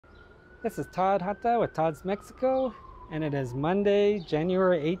This is Todd Hata with Todd's Mexico, and it is Monday,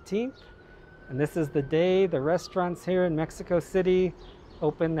 January 18th, and this is the day the restaurants here in Mexico City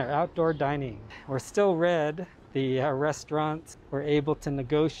open their outdoor dining. We're still red. The restaurants were able to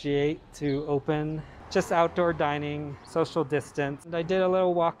negotiate to open just outdoor dining, social distance. And I did a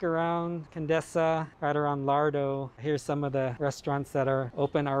little walk around Condesa, right around Lardo. Here's some of the restaurants that are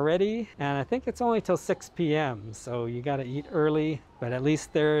open already. And I think it's only till 6 p.m. So you gotta eat early, but at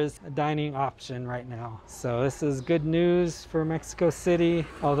least there's a dining option right now. So this is good news for Mexico City,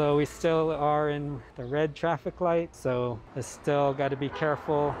 although we still are in the red traffic light. So it's still gotta be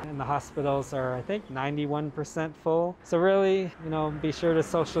careful. And the hospitals are, I think, 91% full. So really, be sure to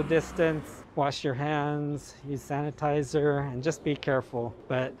social distance, wash your hands, use sanitizer, and just be careful.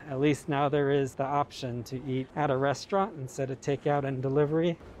 But at least now there is the option to eat at a restaurant instead of takeout and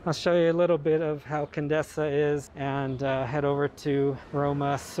delivery. I'll show you a little bit of how Condesa is and head over to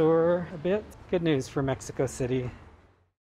Roma Sur a bit. Good news for Mexico City.